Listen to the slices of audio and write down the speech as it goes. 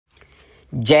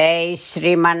Jai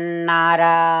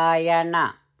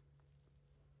Sriman-Narayana.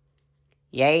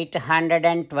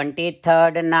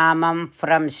 823rd Namam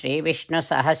from Sri Vishnu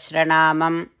Sahasra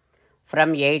Namam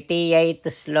from 88th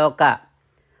Sloka.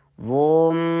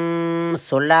 Om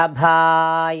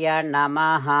Sulabhāya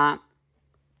Namaha.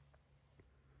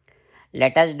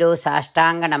 Let us do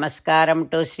Sastanga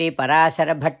Namaskaram to Sri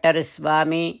Parasara Bhattar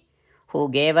Swami, who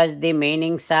gave us the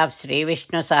meanings of Sri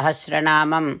Vishnu Sahasra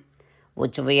Namam,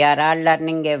 which we are all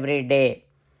learning every day.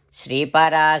 Sri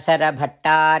Parasara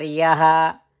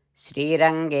Bhattaryaha, Sri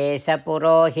Rangesa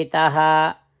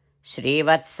Purohitaha, Sri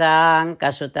Vatsanka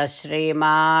Sutta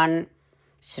Sriman,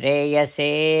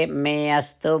 Shreyase me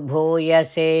astu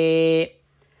bhuyase.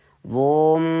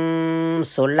 Om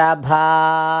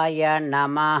Sulabhāya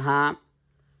Namaha.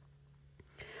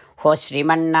 O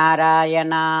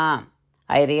Sriman-Narayana,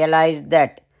 I realize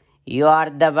that you are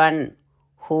the one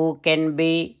who can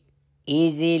be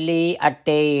easily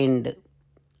attained.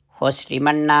 O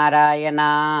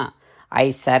Sriman-Narayana, I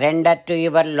surrender to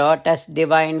your lotus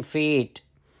divine feet.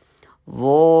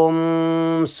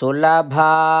 Om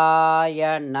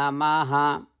Sulabhāya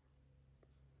Namaha.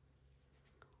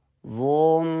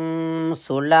 Om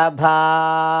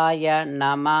Sulabhāya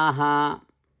Namaha.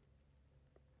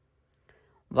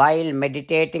 While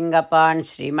meditating upon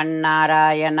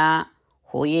Sriman-Narayana,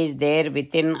 who is there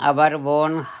within our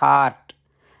own heart,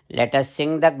 let us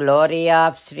sing the glory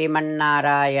of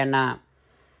Sriman-Narayana.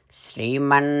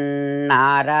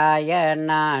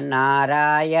 Sriman-Narayana,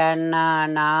 Narayana,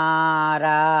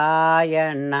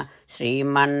 Narayana,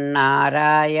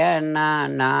 Sriman-Narayana,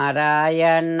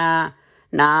 Narayana,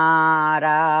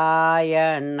 Narayana.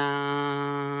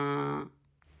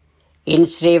 In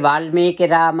Sri Valmiki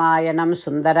Ramayanam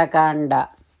Sundarakanda,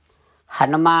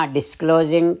 Hanuma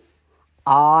disclosing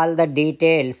all the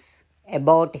details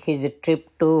about his trip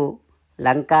to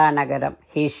Lanka Nagaram.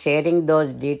 He is sharing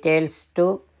those details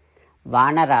to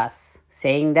Vanaras,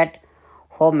 saying that,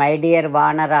 "Oh my dear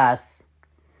Vanaras,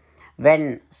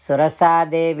 when Surasa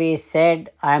Devi said,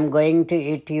 I am going to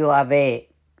eat you away,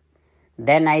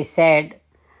 then I said,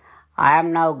 I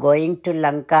am now going to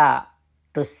Lanka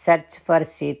to search for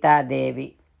Sita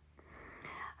Devi.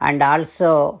 And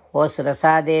also, O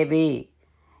Surasa Devi,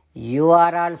 you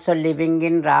are also living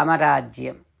in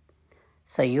Ramarajyam.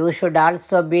 So you should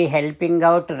also be helping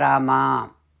out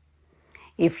Rama.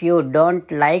 If you don't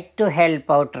like to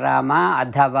help out Rama,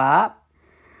 adhava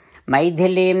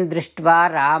maidhilim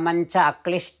drishtva ramancha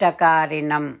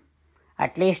aklishtakārinam.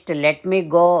 At least let me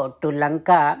go to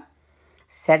Lanka,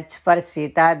 search for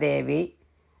Sita Devi,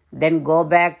 then go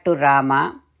back to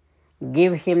Rama,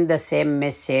 give him the same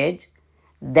message,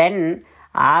 then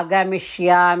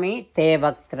agamishyami te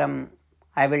vaktram.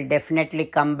 I will definitely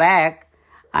come back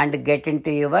and get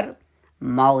into your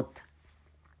mouth.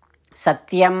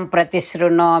 Satyam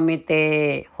pratisrunomi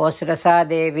te. O Surasa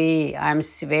Devi, I am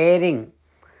swearing,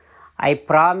 I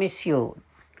promise you,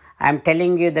 I am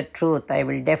telling you the truth, I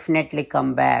will definitely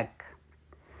come back.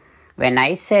 When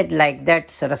I said like that,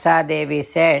 Surasa Devi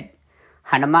said,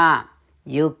 Hanuma,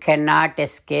 you cannot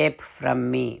escape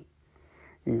from me.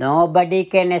 Nobody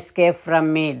can escape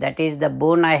from me. That is the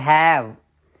boon I have.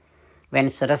 When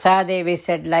Surasa Devi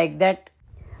said like that,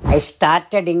 I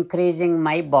started increasing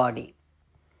my body.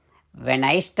 When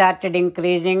I started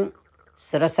increasing,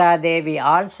 Surasa Devi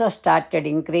also started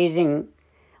increasing,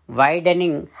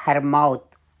 widening her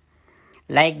mouth.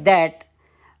 Like that,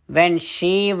 when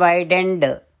she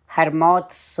widened her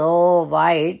mouth so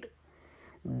wide,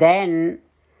 then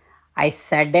I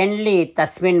suddenly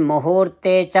tasmin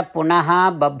muhurte cha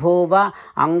punaha babhuva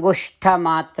angushta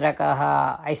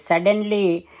matrakaha. I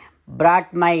suddenly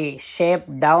brought my shape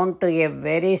down to a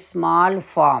very small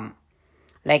form,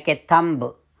 like a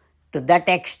thumb. To that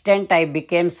extent I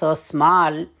became so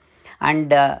small,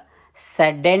 and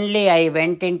suddenly I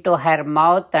went into her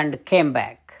mouth and came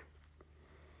back.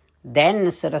 Then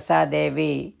Surasa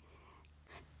Devi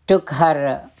took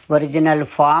her original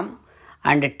form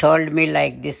and told me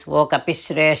like this, O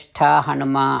Kapishrestha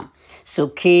Hanuma,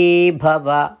 Sukhi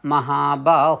Bhava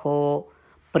Mahabaho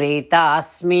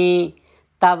Pritasmi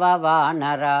Tava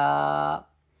Vanara.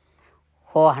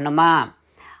 O Hanuma,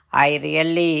 I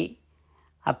really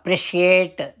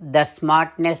appreciate the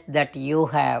smartness that you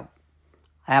have.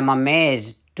 I am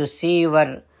amazed to see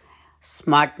your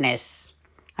smartness,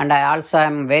 and I also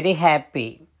am very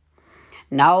happy.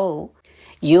 Now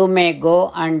you may go,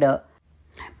 and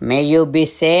may you be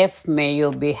safe, may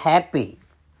you be happy.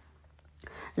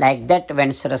 Like that, when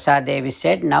Surasa Devi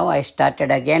said, now I started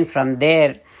again from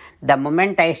there. The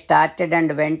moment I started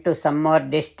and went to some more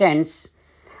distance,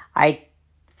 I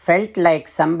felt like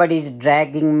somebody is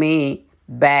dragging me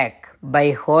back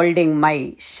by holding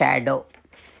my shadow.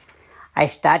 I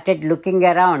started looking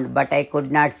around, but I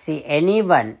could not see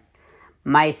anyone.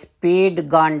 My speed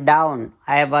gone down.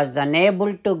 I was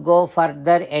unable to go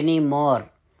further anymore.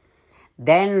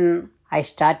 Then I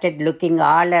started looking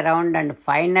all around and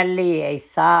finally I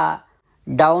saw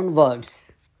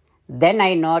downwards. Then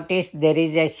I noticed there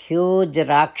is a huge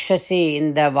Rakshasi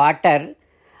in the water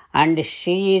and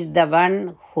she is the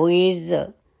one who is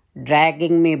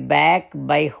dragging me back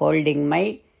by holding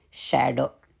my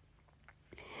shadow.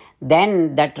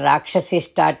 Then that Rakshasi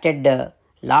started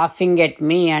laughing at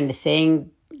me and saying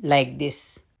like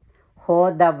this,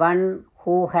 "Oh, the one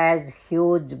who has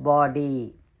huge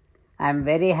body. I am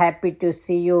very happy to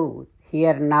see you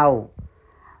here now.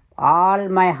 All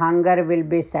my hunger will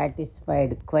be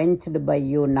satisfied, quenched by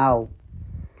you now.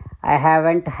 I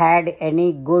haven't had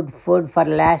any good food for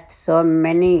last so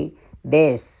many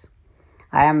days.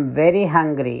 I am very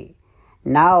hungry.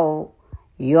 Now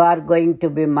you are going to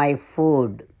be my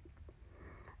food."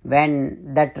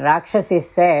 When that Rakshasi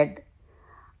said,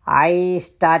 I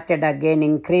started again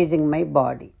increasing my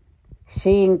body.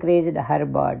 She increased her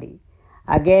body.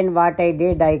 Again what I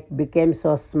did, I became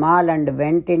so small and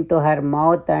went into her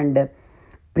mouth and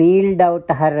peeled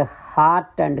out her heart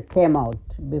and came out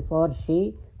before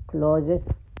she closes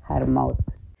her mouth.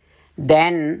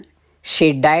 Then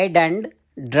she died and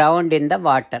drowned in the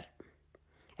water.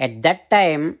 At that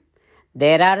time,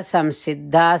 there are some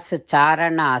Siddhas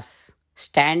Charanas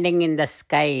standing in the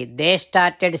sky. They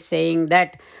started saying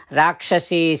that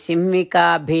Rakshasi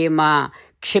Simhika Bhima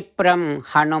Kshipram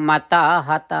Hanumata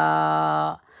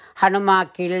Hata.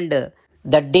 Hanuma killed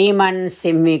the demon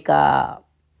Simhika.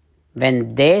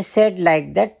 When they said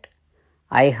like that,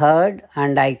 I heard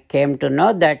and I came to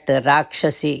know that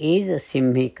Rakshasi is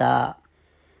Simhika.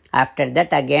 After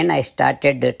that again I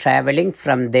started traveling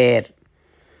from there.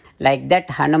 Like that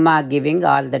Hanuma giving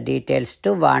all the details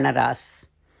to Vanaras.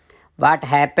 What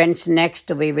happens next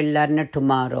we will learn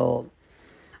tomorrow.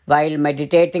 While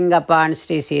meditating upon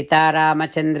Sri Sita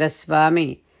Ramachandra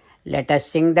Swami, let us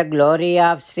sing the glory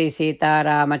of Sri Sita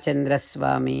Ramachandra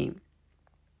Swami.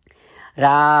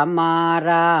 Rama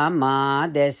Rama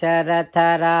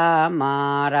Dasharatha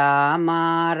Rama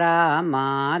Rama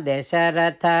Rama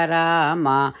Dasharatha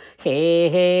Rama He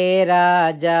He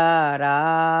Raja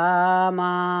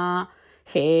Rama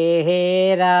He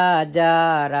He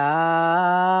Raja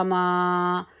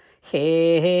Rama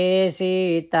He He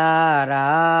Sita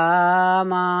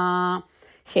Rama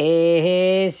He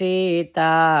He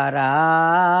Sita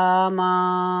Rama.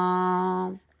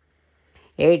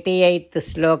 88th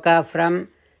sloka from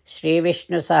Sri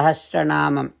Vishnu Sahasra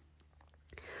Nama.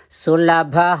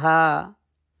 Sulabhāya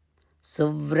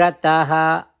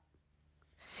Suvrataha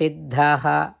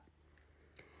Siddhaha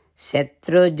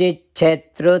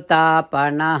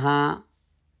Shatrujichetrutāpanaha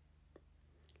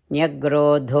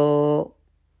Nyagrodho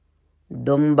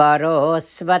Dumbaro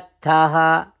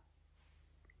Svathaha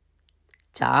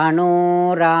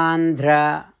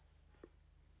Chanurandhra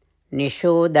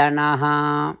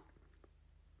Nishudanaha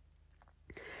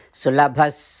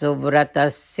Sulabhas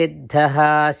Suvratas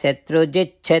Siddhaha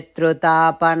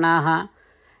Shatrujichetrutāpanaha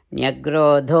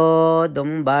Nyagrodho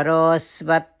Dumbaro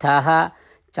Svathaha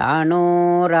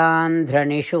Chanurandhra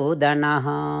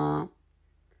Nishudanaha.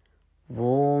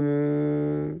 Om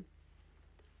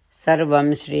Sarvam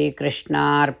Shri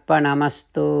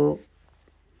Krishnarpanamastu.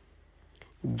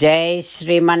 Jai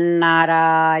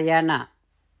Srimannarayana.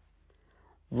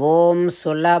 Om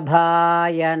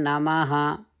Sulabhāya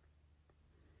Namaha.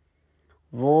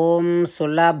 Om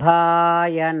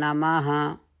Sulabhāya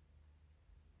Namaha.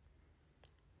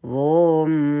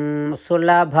 Om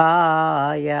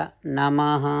Sulabhāya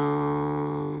Namaha.